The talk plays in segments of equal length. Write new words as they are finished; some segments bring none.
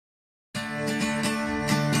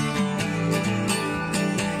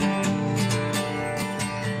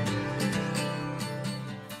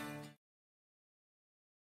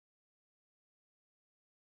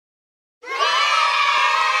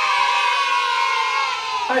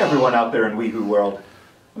Hi everyone out there in Weehoo world.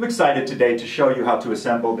 I'm excited today to show you how to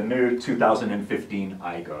assemble the new 2015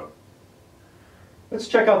 Igo. Let's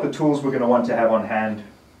check out the tools we're going to want to have on hand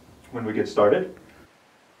when we get started.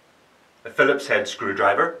 A Phillips head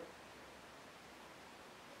screwdriver,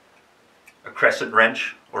 a crescent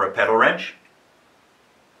wrench or a pedal wrench,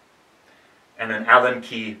 and an Allen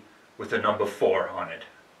key with a number 4 on it.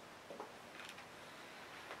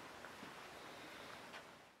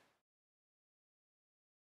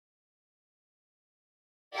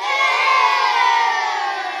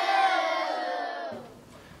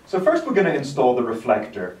 So first we're going to install the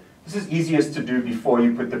reflector. This is easiest to do before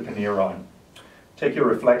you put the pannier on. Take your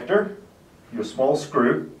reflector, your small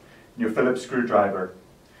screw, and your Phillips screwdriver.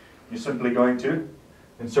 You're simply going to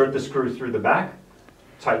insert the screw through the back,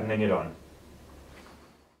 tightening it on.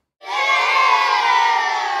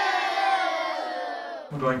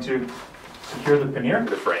 We're going to secure the pannier to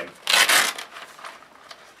the frame.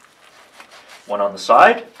 One on the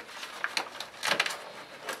side,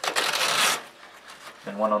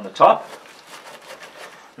 and one on the top,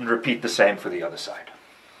 and repeat the same for the other side.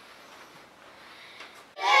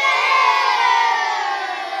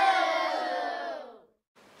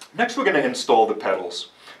 Next we're going to install the pedals.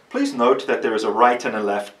 Please note that there is a right and a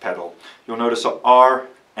left pedal. You'll notice an R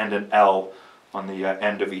and an L on the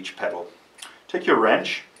end of each pedal. Take your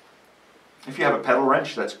wrench. If you have a pedal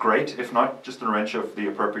wrench, that's great. If not, just a wrench of the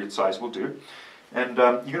appropriate size will do. And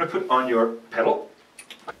you're going to put on your pedal.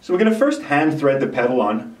 So we're going to first hand thread the pedal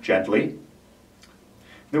on gently.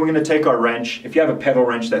 Then we're going to take our wrench. If you have a pedal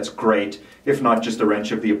wrench, that's great. If not, just a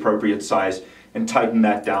wrench of the appropriate size, and tighten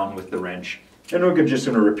that down with the wrench. And we're just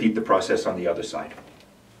going to repeat the process on the other side.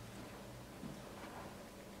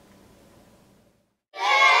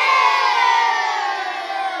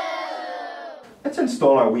 Let's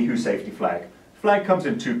install our Weehoo safety flag. The flag comes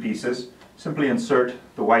in 2 pieces. Simply insert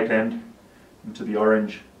the white end into the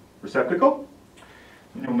orange receptacle.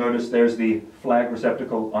 And you'll notice there's the flag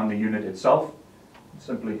receptacle on the unit itself.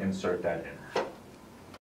 Simply insert that in.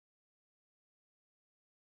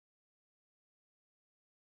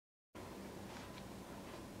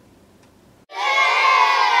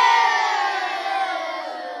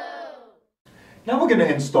 Now we're going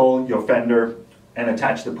to install your fender and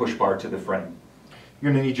attach the push bar to the frame.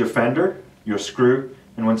 You're going to need your fender, your screw,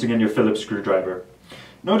 and once again your Phillips screwdriver.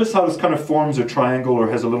 Notice how this kind of forms a triangle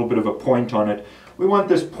or has a little bit of a point on it. We want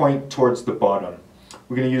this point towards the bottom.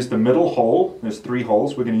 We're going to use the middle hole. There's 3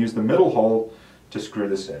 holes. We're going to use the middle hole to screw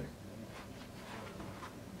this in.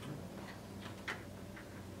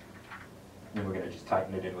 And we're going to just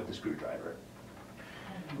tighten it in with the screwdriver.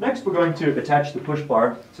 Next we're going to attach the push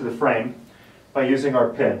bar to the frame by using our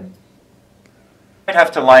pin. You might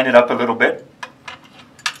have to line it up a little bit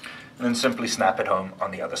and then simply snap it home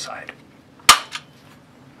on the other side.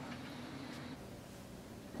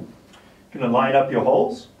 You're going to line up your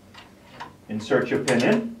holes, insert your pin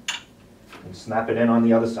in, and snap it in on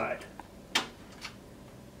the other side.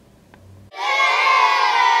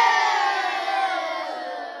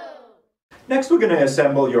 Next we're going to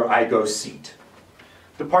assemble your Igo seat.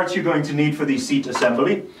 The parts you're going to need for the seat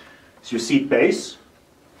assembly is your seat base,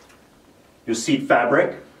 your seat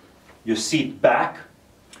fabric, your seat back,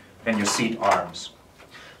 and your seat arms.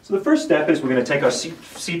 So the first step is we're going to take our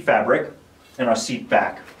seat fabric and our seat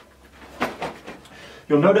back.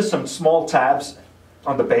 You'll notice some small tabs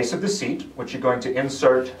on the base of the seat, which you're going to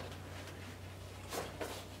insert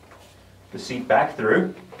the seat back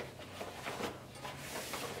through.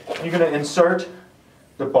 You're going to insert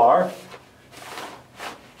the bar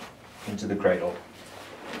into the cradle.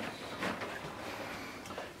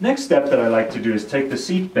 Next step that I like to do is take the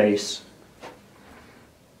seat base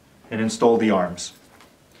and install the arms.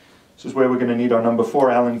 This is where we're going to need our number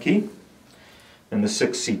 4 Allen key and the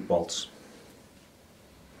 6 seat bolts.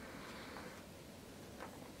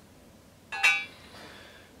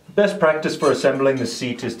 Best practice for assembling the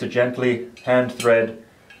seat is to gently hand thread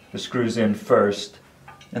the screws in first,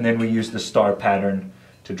 and then we use the star pattern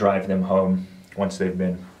to drive them home once they've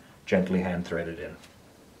been gently hand threaded in.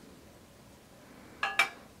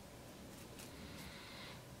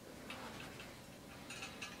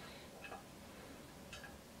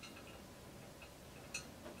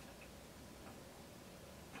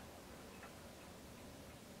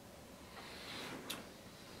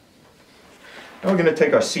 Now we're going to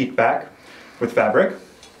take our seat back with fabric.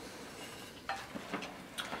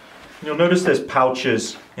 You'll notice there's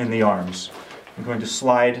pouches in the arms. I'm going to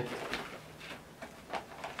slide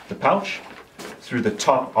the pouch through the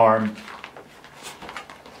top arm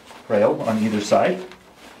rail on either side.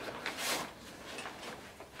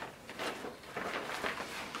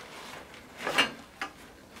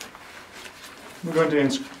 We're going to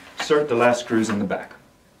insert the last screws in the back.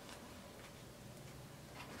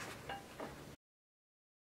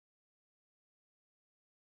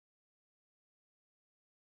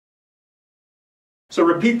 So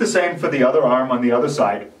repeat the same for the other arm on the other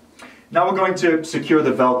side. Now we're going to secure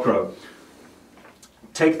the Velcro.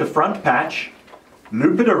 Take the front patch,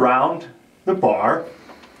 loop it around the bar.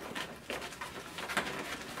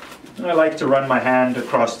 And I like to run my hand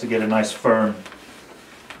across to get a nice firm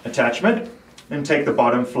attachment. And take the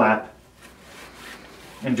bottom flap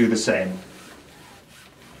and do the same.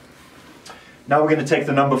 Now we're going to take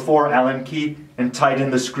the number 4 Allen key and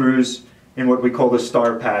tighten the screws in what we call the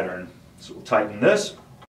star pattern. So we'll tighten this.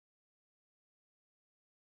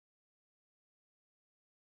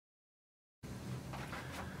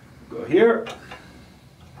 Go here.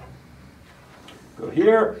 Go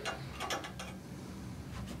here.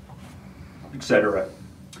 Etc.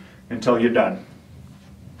 until you're done.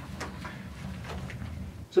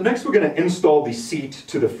 So next we're going to install the seat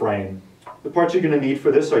to the frame. The parts you're going to need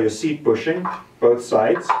for this are your seat bushing, both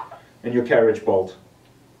sides, and your carriage bolt.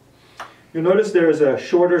 You'll notice there is a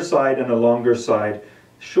shorter side and a longer side.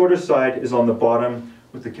 The shorter side is on the bottom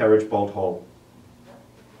with the carriage bolt hole.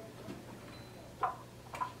 So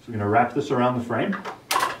we're going to wrap this around the frame.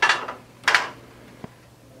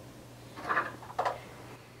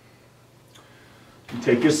 You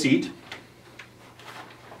take your seat,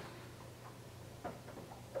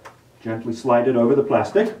 gently slide it over the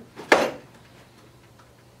plastic.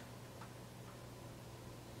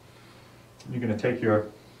 You're going to take your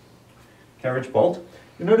carriage bolt.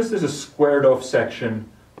 You notice there's a squared off section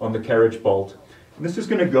on the carriage bolt. And this is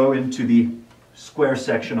going to go into the square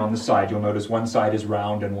section on the side. You'll notice one side is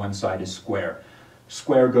round and one side is square.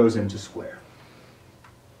 Square goes into square.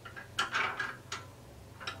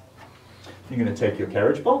 You're going to take your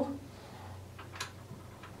carriage bolt,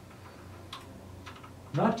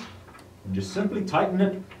 nut, and just simply tighten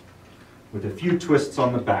it with a few twists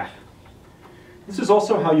on the back. This is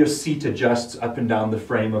also how your seat adjusts up and down the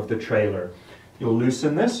frame of the trailer. You'll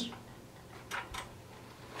loosen this,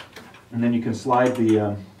 and then you can slide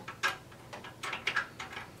the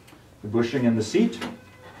bushing in the seat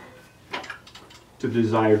to the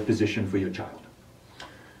desired position for your child.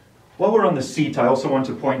 While we're on the seat, I also want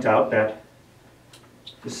to point out that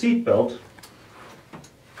the seat belt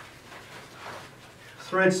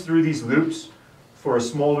threads through these loops for a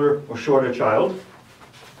smaller or shorter child.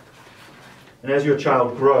 And as your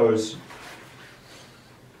child grows, you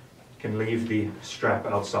can leave the strap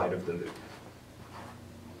outside of the loop.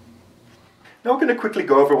 Now we're going to quickly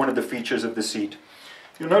go over one of the features of the seat.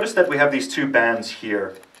 You'll notice that we have these two bands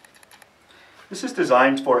here. This is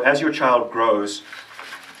designed for, as your child grows,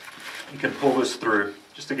 you can pull this through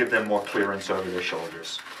just to give them more clearance over their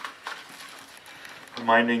shoulders.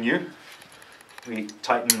 Reminding you, we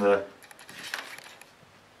tighten and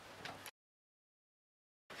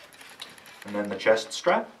then the chest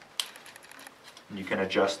strap, and you can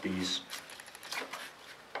adjust these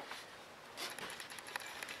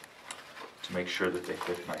to make sure that they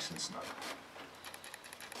fit nice and snug.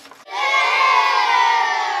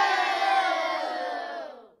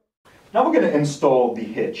 Now we're going to install the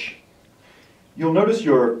hitch. You'll notice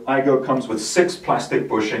your Igo comes with 6 plastic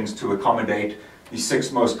bushings to accommodate the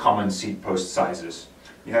 6 most common seat post sizes.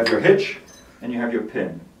 You have your hitch and you have your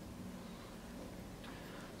pin.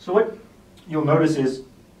 So what you'll notice is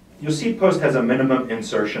your seat post has a minimum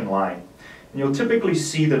insertion line. And you'll typically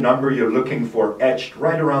see the number you're looking for etched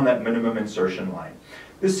right around that minimum insertion line.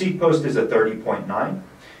 This seat post is a 30.9,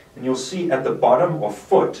 and you'll see at the bottom or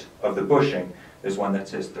foot of the bushing there's one that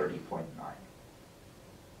says 30.9.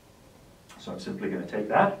 So I'm simply going to take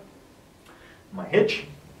that, my hitch,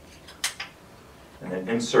 and then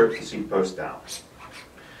insert the seat post down.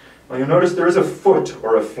 Well, you'll notice there is a foot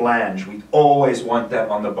or a flange. We always want that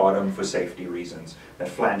on the bottom for safety reasons. That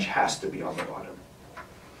flange has to be on the bottom.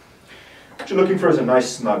 What you're looking for is a nice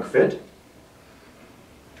snug fit.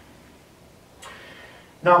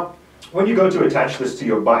 Now, when you go to attach this to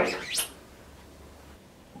your bike,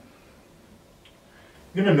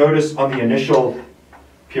 you're going to notice on the initial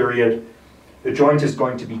period, the joint is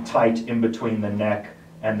going to be tight in between the neck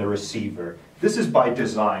and the receiver. This is by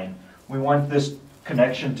design. We want this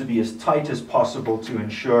connection to be as tight as possible to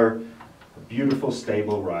ensure a beautiful,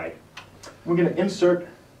 stable ride. We're going to insert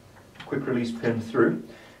a quick release pin through.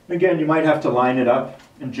 And again, you might have to line it up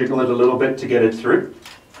and jiggle it a little bit to get it through,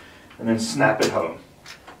 and then snap it home.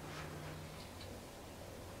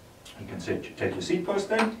 You can take your seat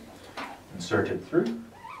post in, insert it through,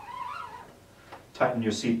 tighten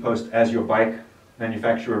your seat post as your bike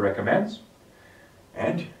manufacturer recommends,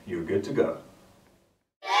 and you're good to go.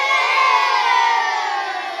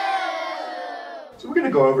 So we're going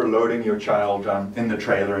to go over loading your child in the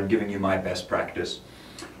trailer and giving you my best practice.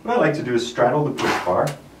 What I like to do is straddle the push bar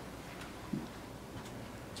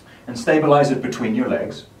and stabilize it between your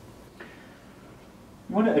legs.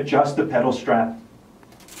 You want to adjust the pedal strap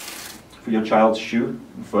for your child's shoe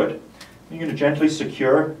and foot. You're going to gently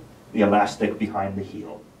secure the elastic behind the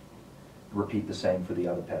heel. Repeat the same for the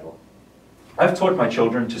other pedal. I've taught my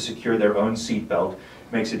children to secure their own seat belt.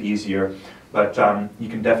 Makes it easier, but you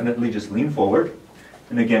can definitely just lean forward.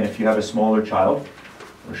 And again, if you have a smaller child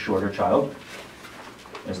or shorter child,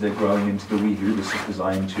 as they're growing into the Weehoo, this is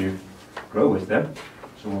designed to grow with them.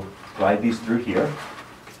 So we'll glide these through here.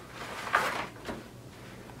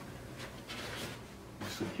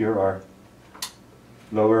 Secure our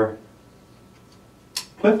lower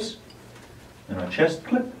clips and our chest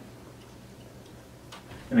clip.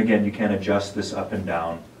 And again, you can adjust this up and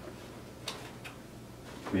down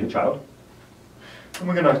for your child. And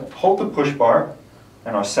we're going to hold the push bar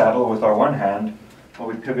and our saddle with our one hand while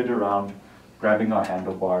we pivot around, grabbing our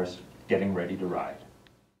handlebars, getting ready to ride.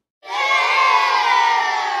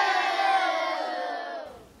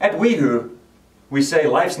 At Weehoo, we say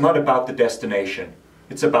life's not about the destination,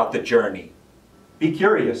 it's about the journey. Be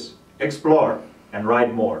curious, explore, and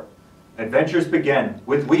ride more. Adventures begin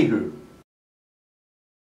with Weehoo.